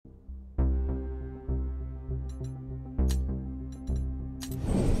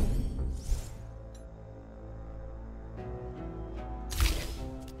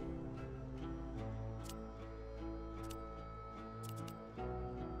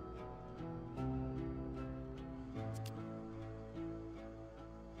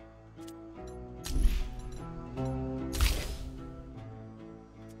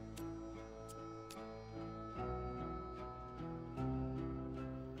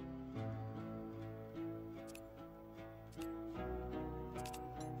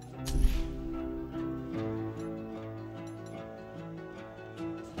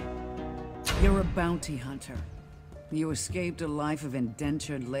You're a bounty hunter. You escaped a life of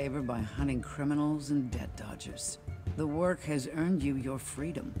indentured labor by hunting criminals and debt dodgers. The work has earned you your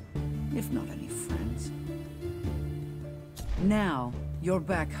freedom, if not any friends. Now, you're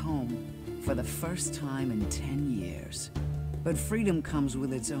back home, for the first time in 10 years. But freedom comes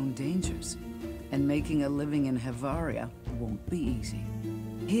with its own dangers, and making a living in Havaria won't be easy.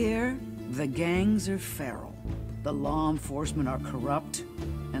 Here, the gangs are feral, the law enforcement are corrupt,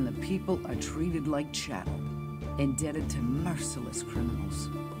 and the people are treated like chattel, indebted to merciless criminals.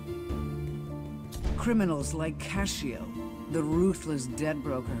 Criminals like Cascio, the ruthless debt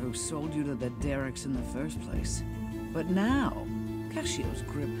broker who sold you to the Derricks in the first place. But now, Caccio's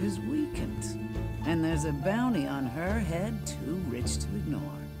grip has weakened, and there's a bounty on her head too rich to ignore.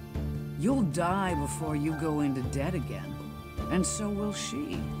 You'll die before you go into debt again, and so will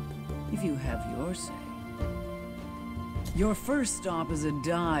she, if you have your say. Your first stop is a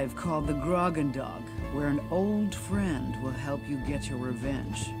dive called the Groggendog, where an old friend will help you get your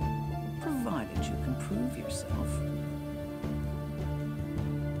revenge, provided you can prove yourself.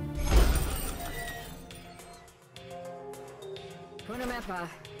 Kunamepa.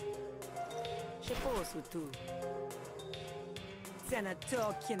 Sheposu tu. Sena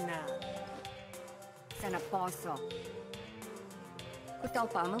tokina. Sena poso.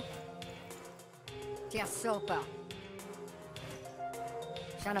 Kutalpamo. Tia sopa.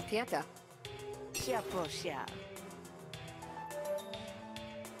 Shana pieta. Shaposha.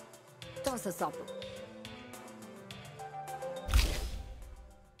 Tosa sopa.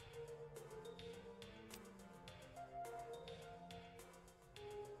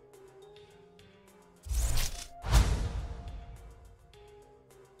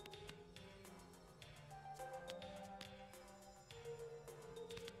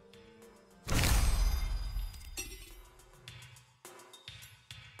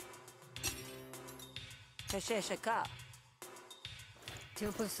 Shaka.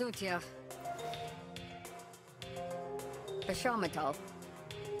 Tupusutia. Peshometal.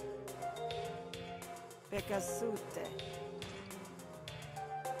 Pekasute.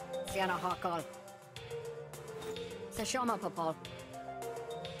 Siena Hakal. Seshoma Popol.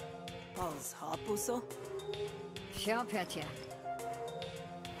 Pals Hapuso? Shopetya.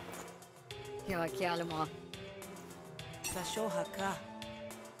 Yoakialamo. Sashohaka.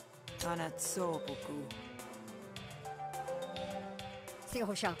 Anatsopuku.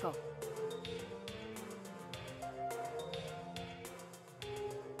 Sihoshako.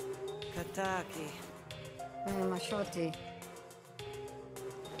 Kataki. Mashoti.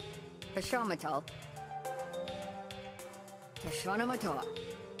 Peshometal. Teshvanamatoa.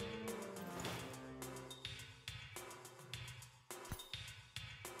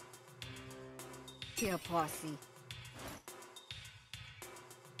 Tiaposi.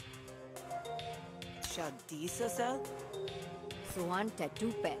 Shadisasel? Suante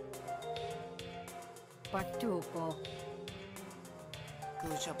tupe. Patupo.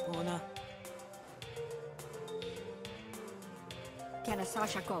 Kuchapuna.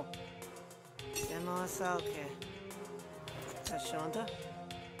 Kanasashako. Semasalke. Tashonda?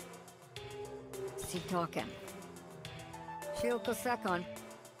 Sitoken. Shilko Sakon.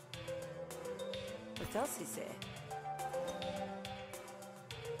 What else he say?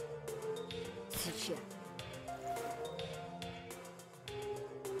 Sichia.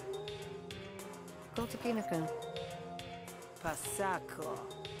 Kotakinakan. Pasako.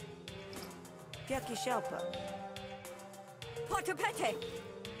 Piakishalpa. Potapete.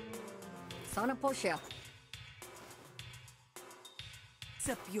 Sanaposha.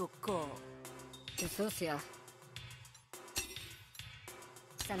 Sapyoko. Jesusia.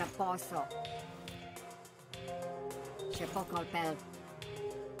 Sanaposo. Shepokolpel.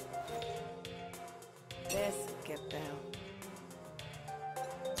 Deskepel.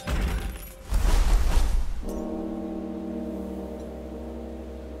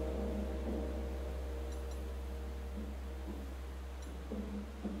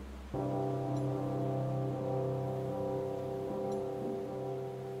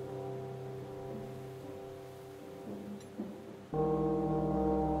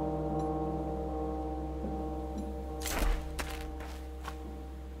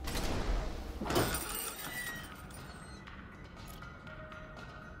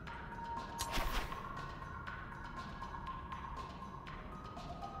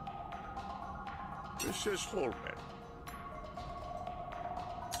 This is Holman.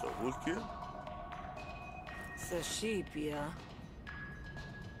 So Wulkia? Sashipia.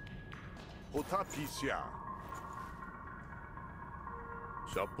 Otapisia.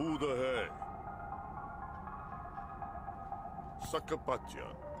 Shabuda hai. Sakapatya.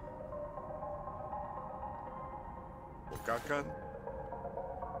 Kakan?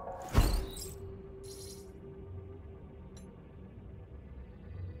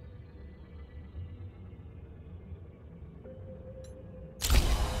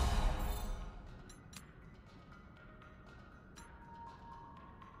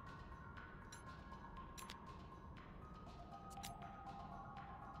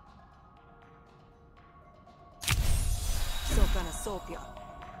 Sokana sopia.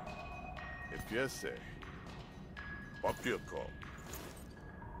 Empiece. Papierko.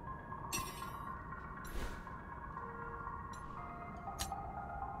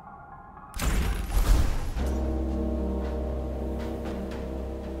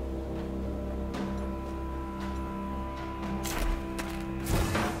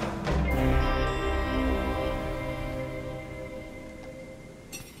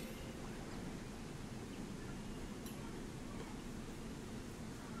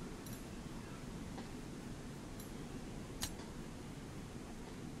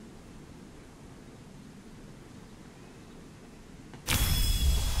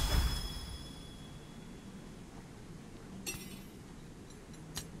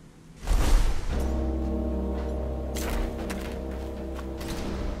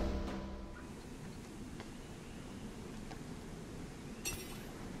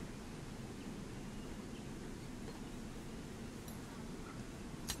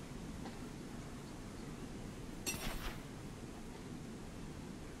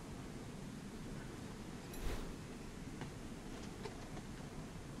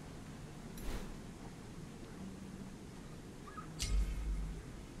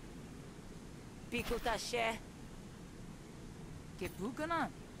 Pikutashe. Kepukana.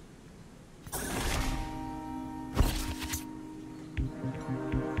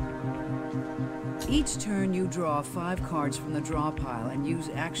 Each turn you draw 5 cards from the draw pile and use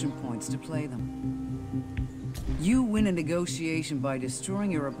action points to play them. You win a negotiation by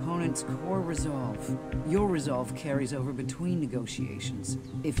destroying your opponent's core resolve. Your resolve carries over between negotiations.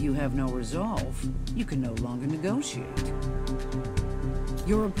 If you have no resolve, you can no longer negotiate.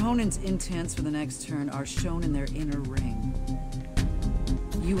 Your opponent's intents for the next turn are shown in their inner ring.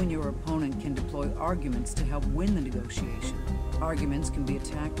 You and your opponent can deploy arguments to help win the negotiation. Arguments can be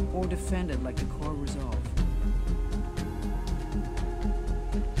attacked or defended like the core resolve.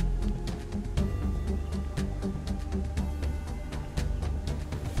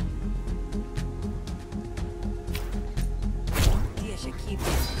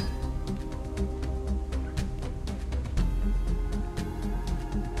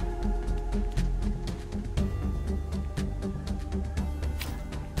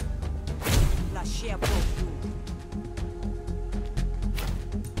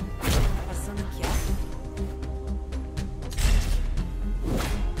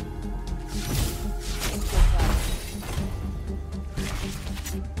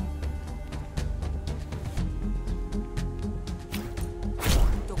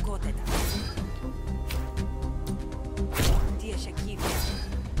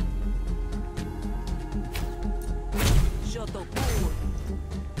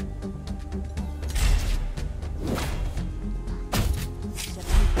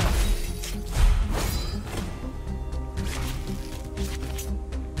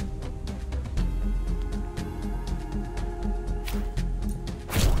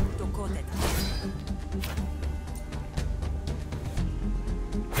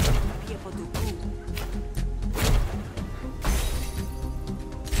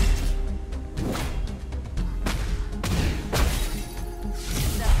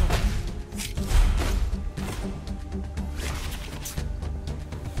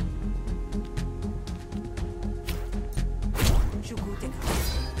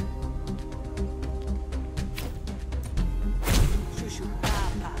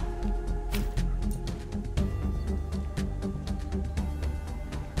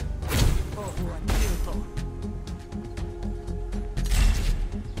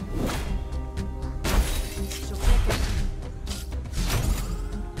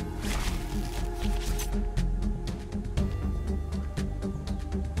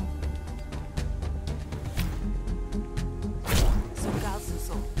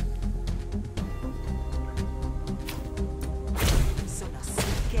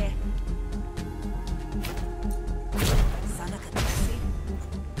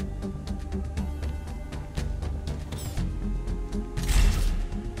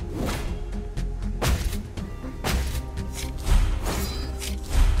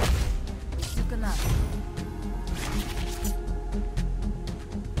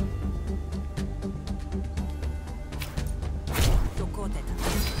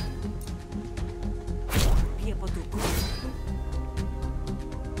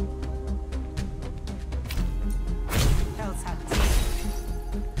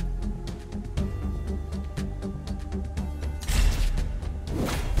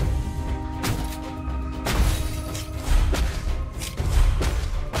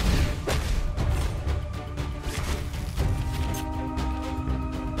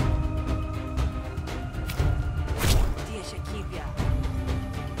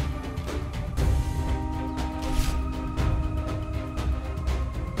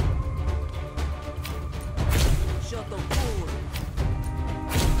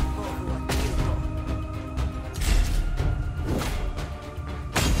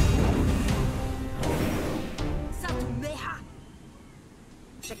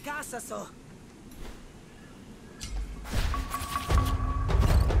 Shakasaso.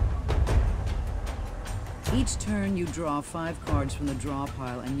 Each turn, you draw 5 cards from the draw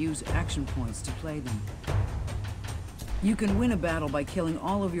pile and use action points to play them. You can win a battle by killing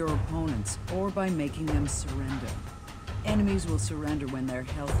all of your opponents, or by making them surrender. Enemies will surrender when their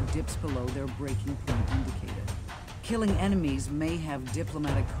health dips below their breaking point indicator. Killing enemies may have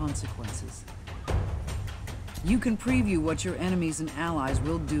diplomatic consequences. You can preview what your enemies and allies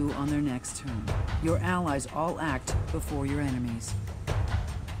will do on their next turn. Your allies all act before your enemies.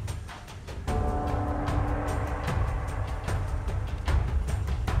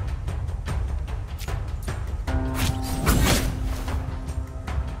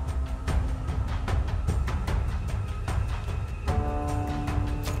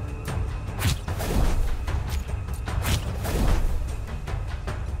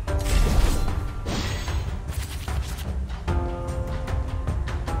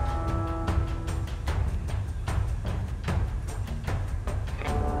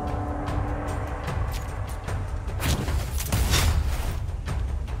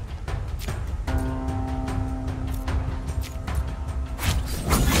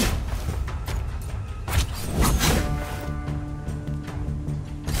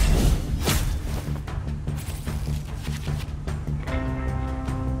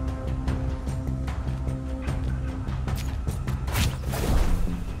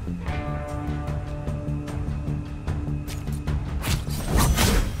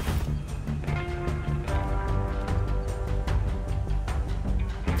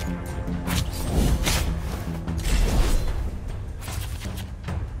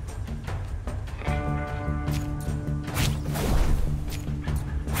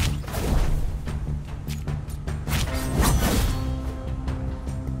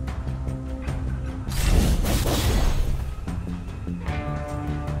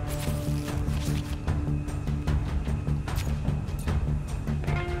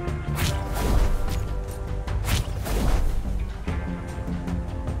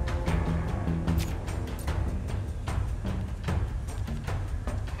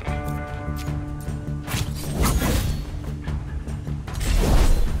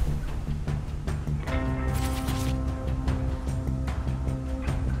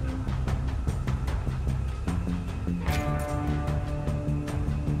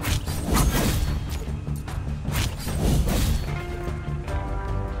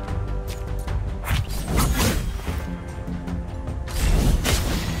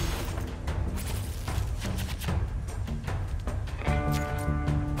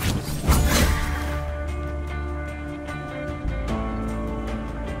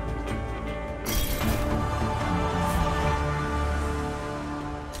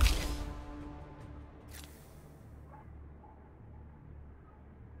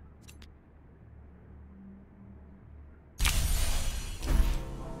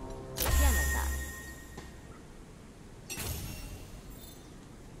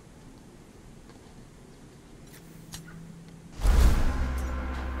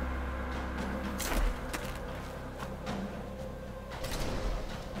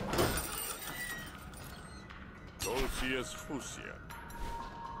 Jest fusja.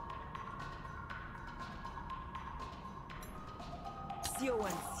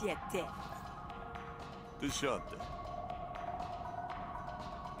 Sioan siete. Tysiąte.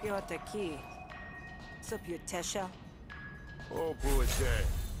 Piotr ki. Suputesha. O, płycie.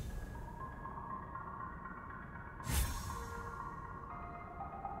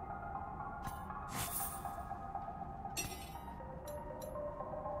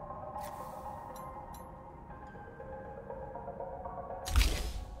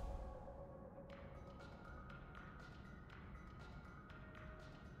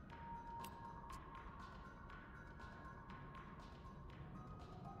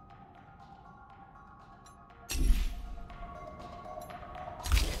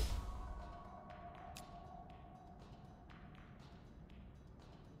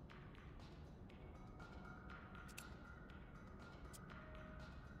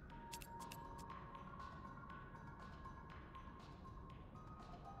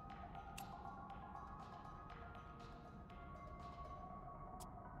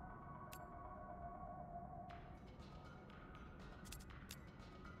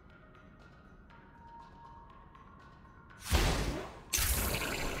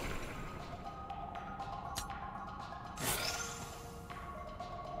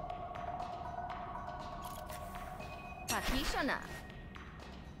 Pakishona.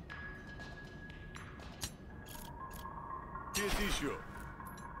 Pietissio.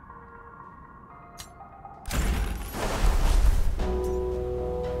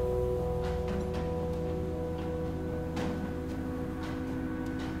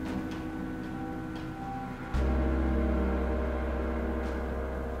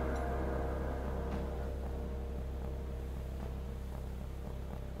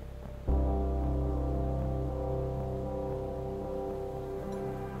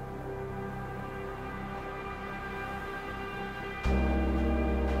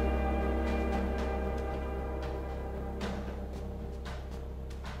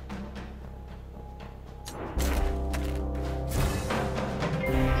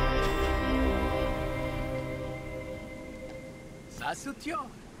 Piesutio?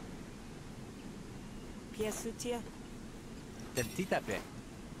 Piesutia? Del titape.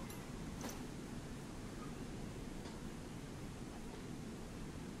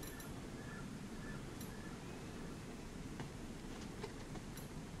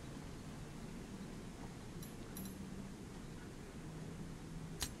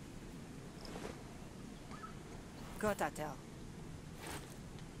 Gotatel.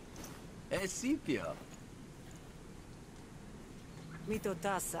 Esipio.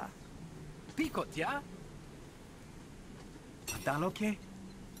 Mitotasa. Picotia? Daloke?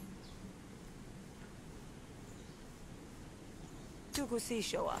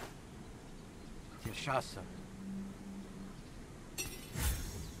 Tukusishoa. Yashasa.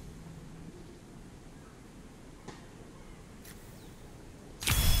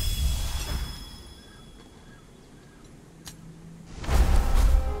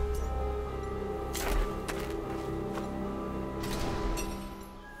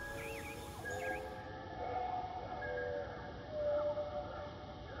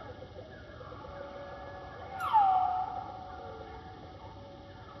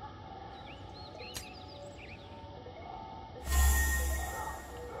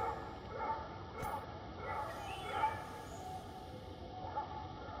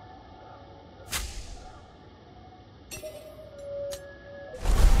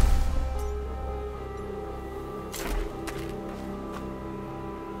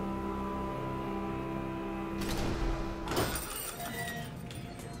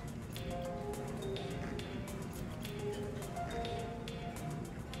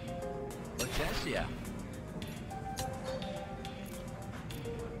 Ocesia.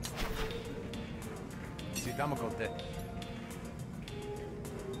 Siamo con te.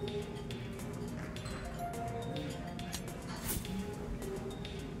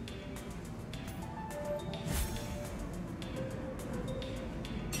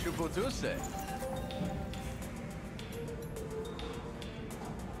 Chupotuse.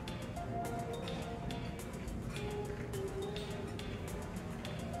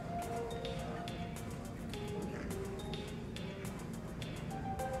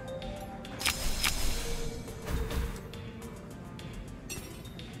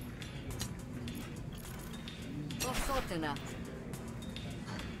 Sotena.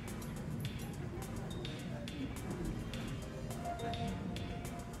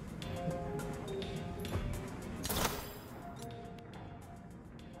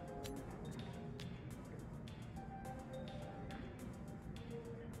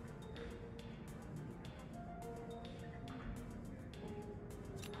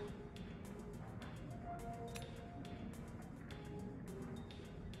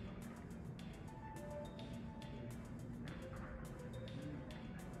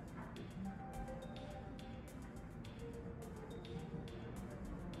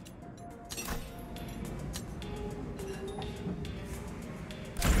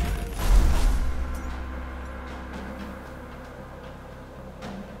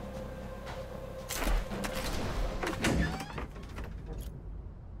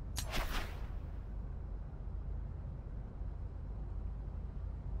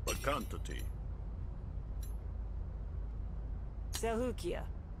 Cantati. Selhukia.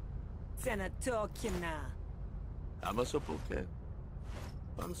 Senatokina. Amasopuke.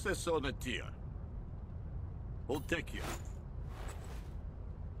 Ansesonetia. Oltekia.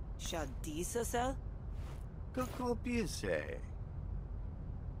 Shadisasa? Kakopiese.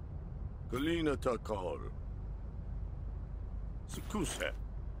 Galina takol. Sukuse.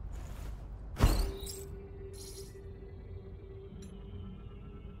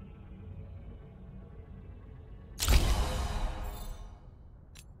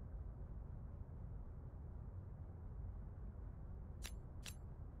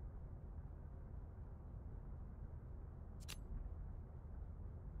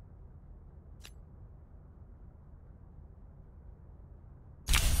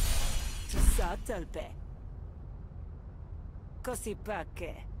 Satalpe.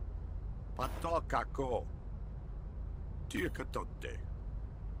 Cosipake. Patokako. Tiekatotte.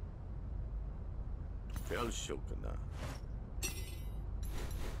 Felshokana.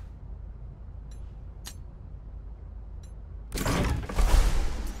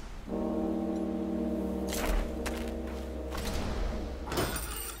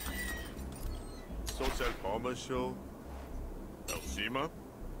 Social Palmer Show. Elsima.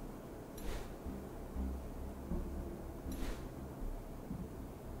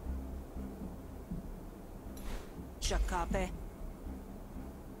 Shakape.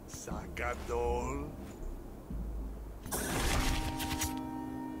 Sakadol.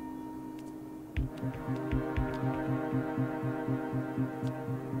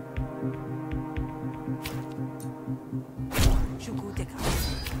 Shukuteka.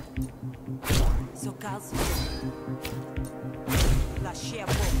 Sokazu. La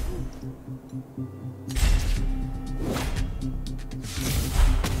Sheapo.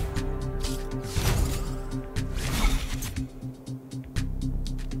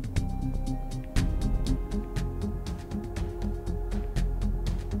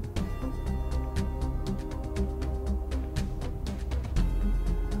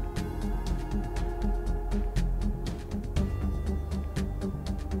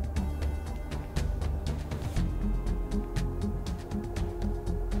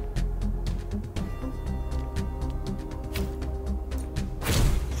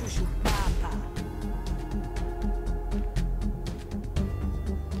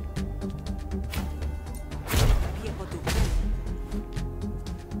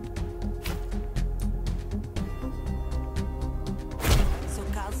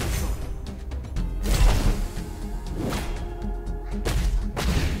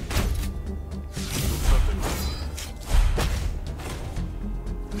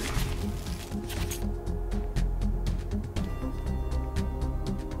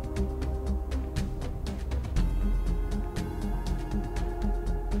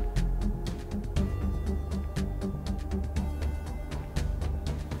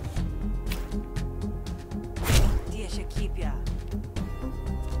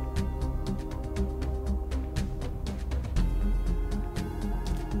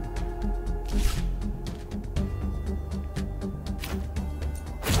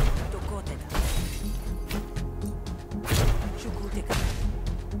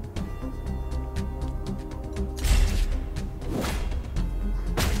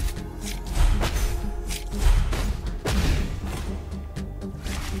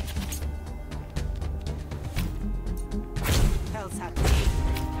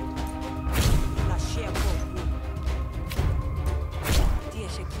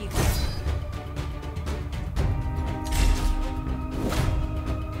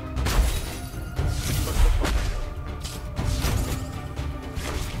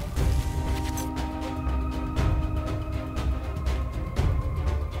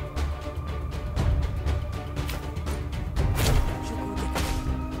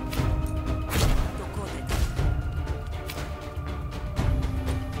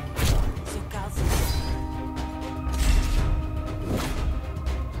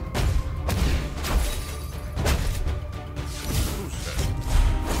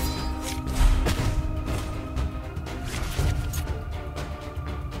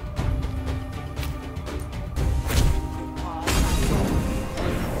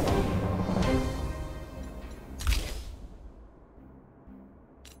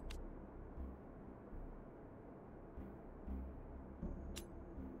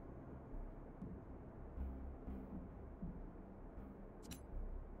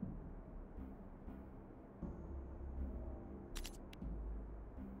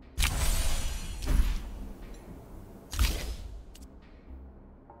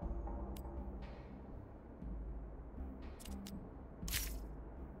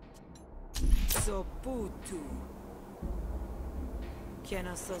 So putu.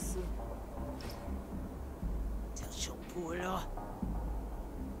 Kena sosu. Tel pulo.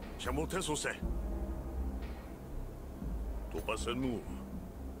 Siamo teso se. Tu passa nu.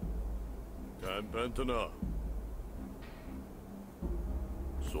 Tan pantana.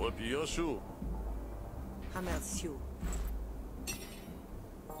 So biashu. Hamelsiu.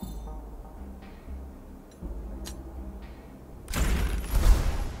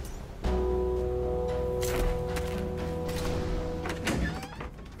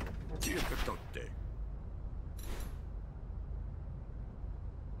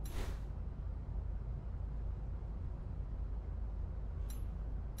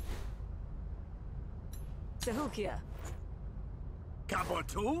 Sehukia.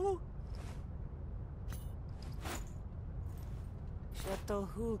 Kabatu?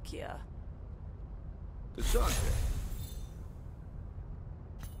 Shatohukia. The Sunday.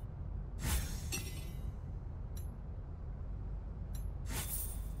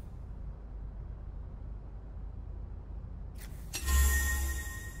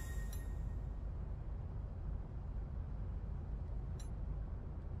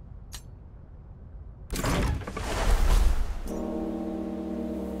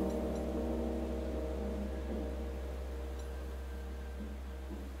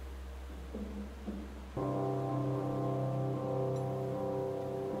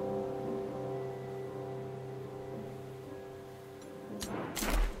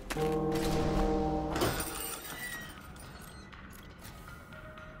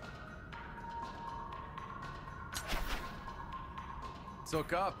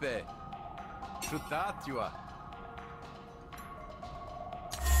 Socape. Shutatua.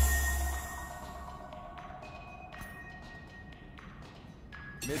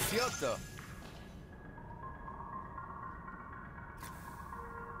 Mesiotto.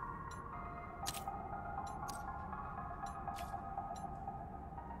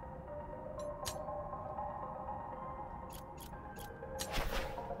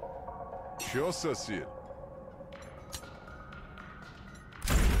 Що сосед?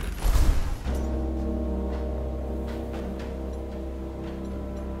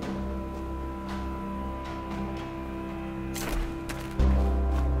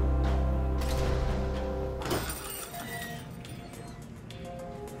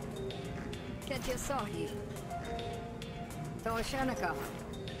 Ketja Sahi. Toshanaka.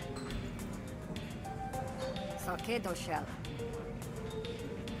 Sakedo Shell.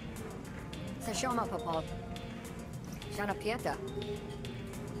 Sashoma Popov. Shana Pieta.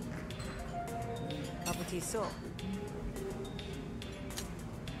 Abutiso.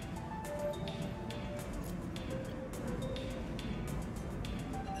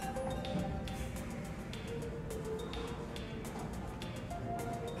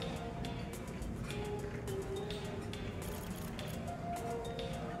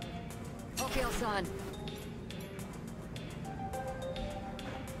 Opil-san.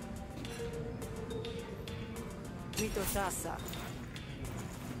 Mito Sasa.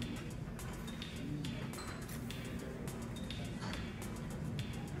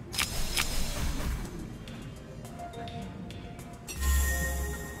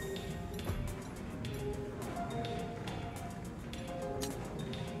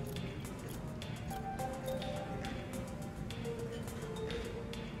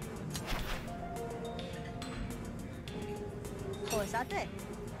 Posate.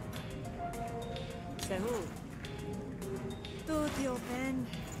 Sehu. Tutti open.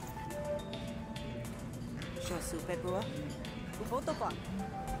 Shosu Pepua. Upotopa.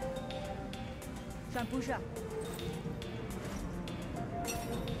 Shampusha.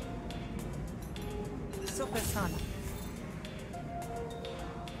 Sopesana.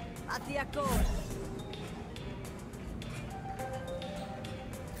 Atiako.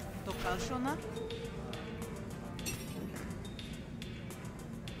 Tokalshona.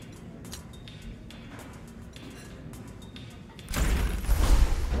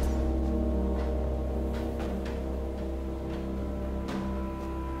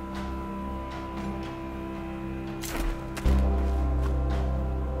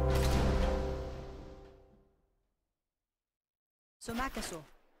 Somakaso.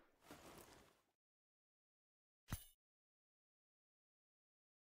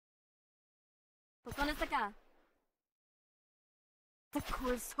 Pokonestaka. The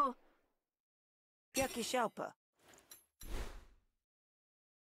Corso. Yaki Shalpa.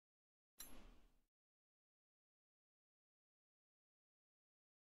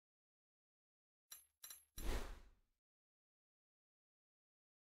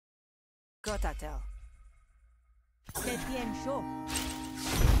 Gotatel. C'est bien chaud.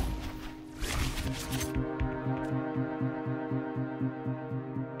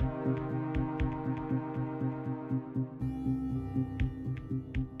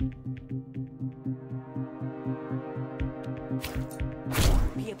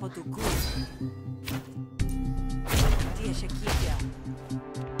 Piepotuku. Dia Shakia.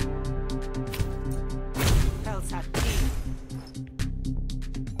 Pelsati.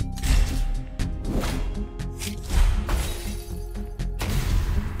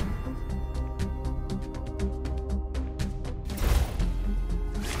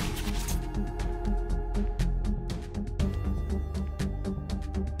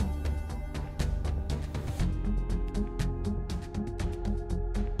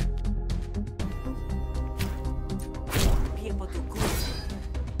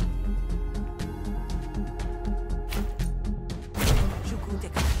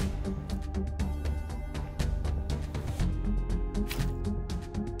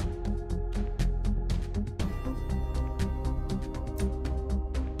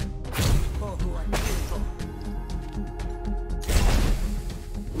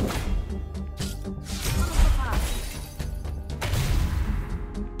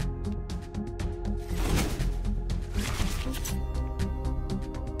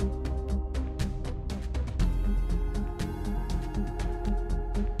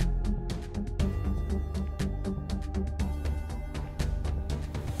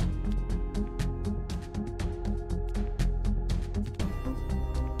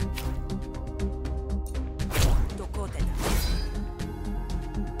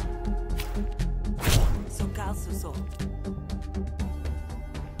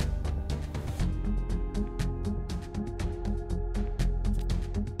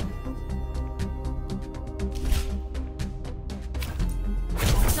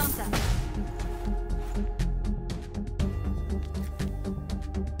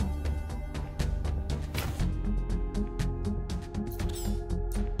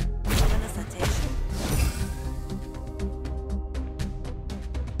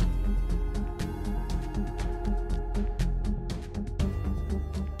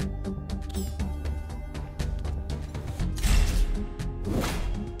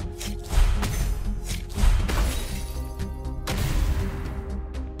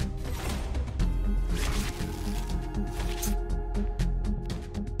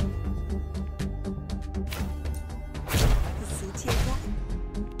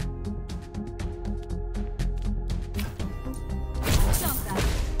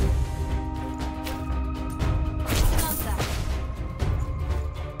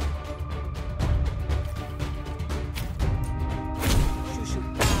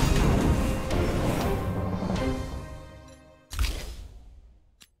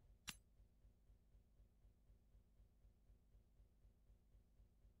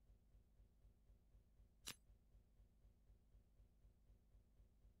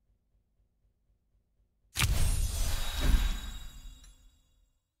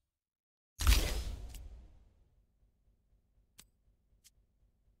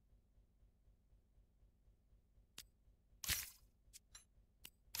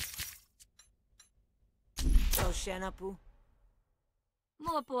 Shenapu.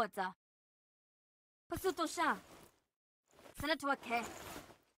 Mua puata. Pasuto sha. Senatua ke.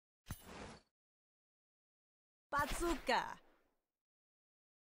 Patsuka.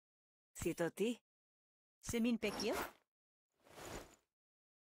 Sitoti. Semin pekio.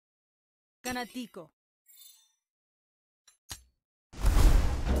 Ganatiko.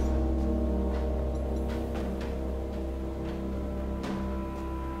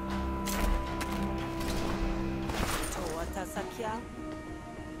 Toata Sakya.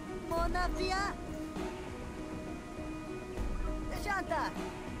 Monavia. Janta.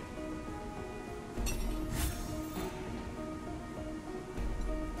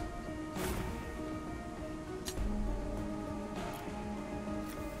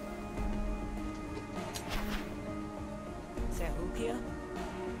 Sehukia.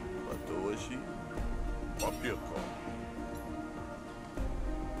 Patoshi. Papiako.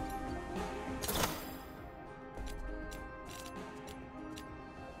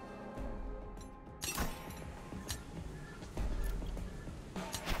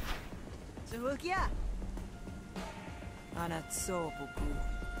 Sehukia. Anatsopuku.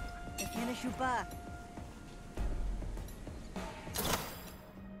 Ekene shupa.